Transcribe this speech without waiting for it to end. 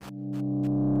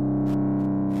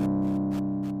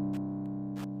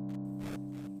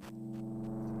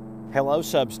Hello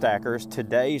Substackers,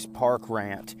 today's park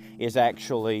rant is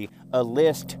actually a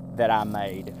list that I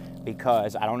made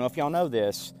because I don't know if y'all know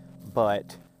this,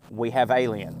 but we have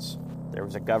aliens. There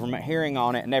was a government hearing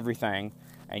on it and everything,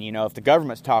 and you know, if the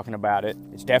government's talking about it,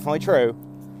 it's definitely true.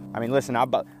 I mean, listen,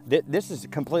 this is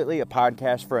completely a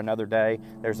podcast for another day.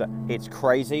 It's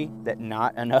crazy that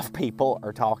not enough people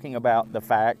are talking about the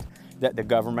fact that the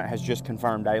government has just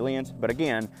confirmed aliens, but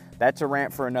again, that's a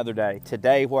rant for another day.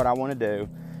 Today, what I want to do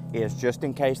is, just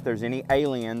in case there's any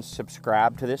aliens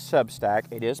subscribed to this Substack,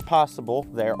 it is possible,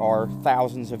 there are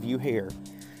thousands of you here.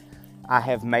 I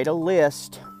have made a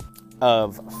list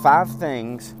of 5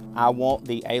 things I want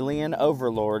the alien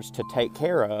overlords to take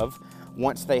care of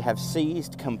once they have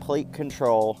seized complete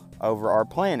control over our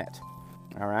planet.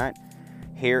 All right,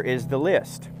 here is the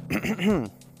list.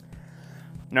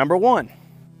 Number 1,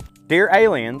 dear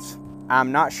aliens,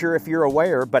 I'm not sure if you're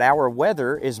aware, but our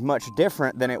weather is much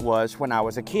different than it was when I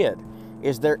was a kid.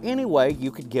 Is there any way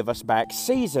you could give us back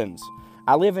seasons?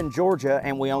 I live in Georgia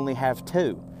and we only have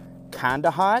 2.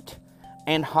 Kinda hot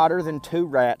and hotter than 2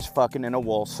 rats fucking in a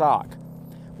wool sock.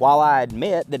 While I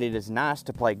admit that it is nice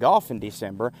to play golf in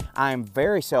December, I am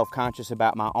very self-conscious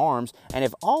about my arms and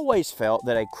have always felt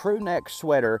that a crew neck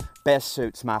sweater best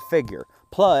suits my figure.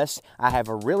 Plus, I have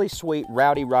a really sweet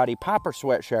Rowdy Roddy Piper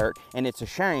sweatshirt, and it's a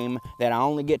shame that I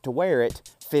only get to wear it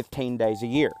 15 days a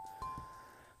year.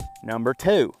 Number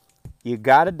 2, you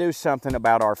gotta do something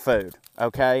about our food,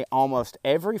 okay? Almost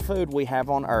every food we have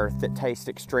on Earth that tastes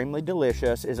extremely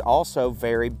delicious is also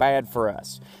very bad for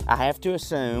us. I have to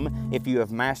assume, if you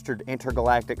have mastered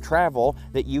intergalactic travel,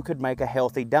 that you could make a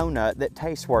healthy donut that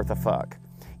tastes worth a fuck.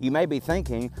 You may be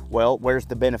thinking, well, where's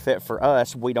the benefit for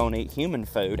us? We don't eat human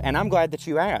food. And I'm glad that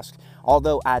you asked.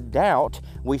 Although I doubt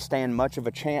we stand much of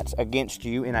a chance against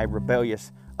you in a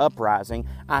rebellious uprising,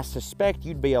 I suspect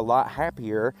you'd be a lot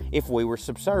happier if we were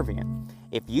subservient.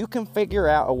 If you can figure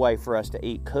out a way for us to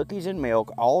eat cookies and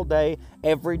milk all day,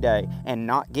 every day, and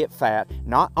not get fat,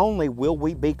 not only will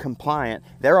we be compliant,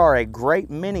 there are a great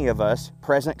many of us,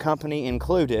 present company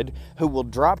included, who will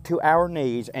drop to our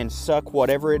knees and suck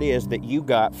whatever it is that you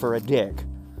got for a dick.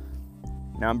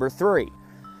 Number 3,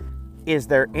 is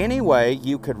there any way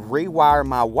you could rewire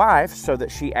my wife so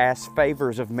that she asks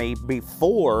favors of me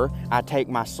before I take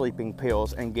my sleeping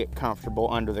pills and get comfortable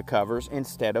under the covers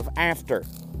instead of after?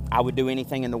 I would do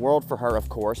anything in the world for her, of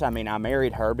course. I mean, I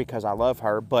married her because I love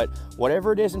her, but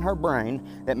whatever it is in her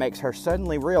brain that makes her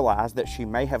suddenly realize that she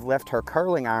may have left her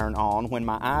curling iron on when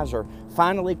my eyes are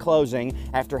finally closing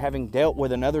after having dealt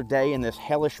with another day in this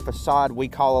hellish facade we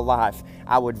call a life,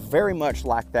 I would very much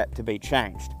like that to be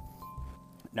changed.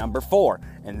 Number 4,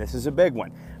 and this is a big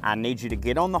one, I need you to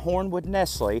get on the horn with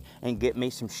Nestle and get me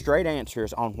some straight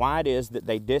answers on why it is that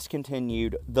they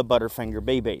discontinued the Butterfinger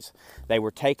BBs. They were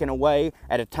taken away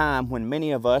at a time when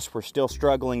many of us were still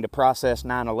struggling to process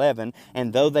 9/11,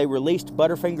 and though they released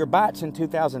Butterfinger Bites in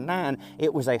 2009,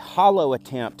 it was a hollow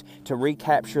attempt to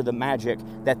recapture the magic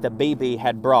that the BB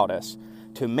had brought us.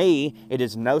 To me, it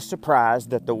is no surprise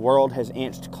that the world has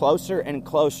inched closer and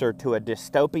closer to a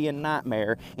dystopian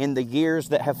nightmare in the years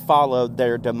that have followed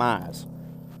their demise.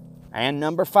 And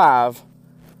number 5,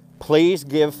 please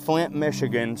give Flint,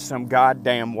 Michigan some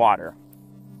goddamn water.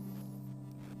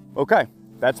 Okay,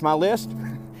 that's my list.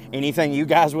 Anything you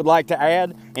guys would like to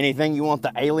add? Anything you want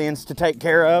the aliens to take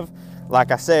care of?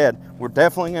 Like I said, we're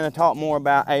definitely going to talk more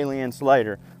about aliens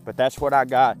later, but that's what I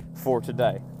got for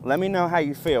today. Let me know how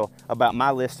you feel about my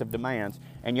list of demands,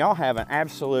 and y'all have an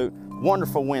absolute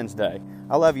wonderful Wednesday.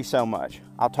 I love you so much.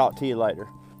 I'll talk to you later.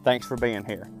 Thanks for being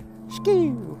here.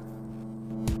 Skew!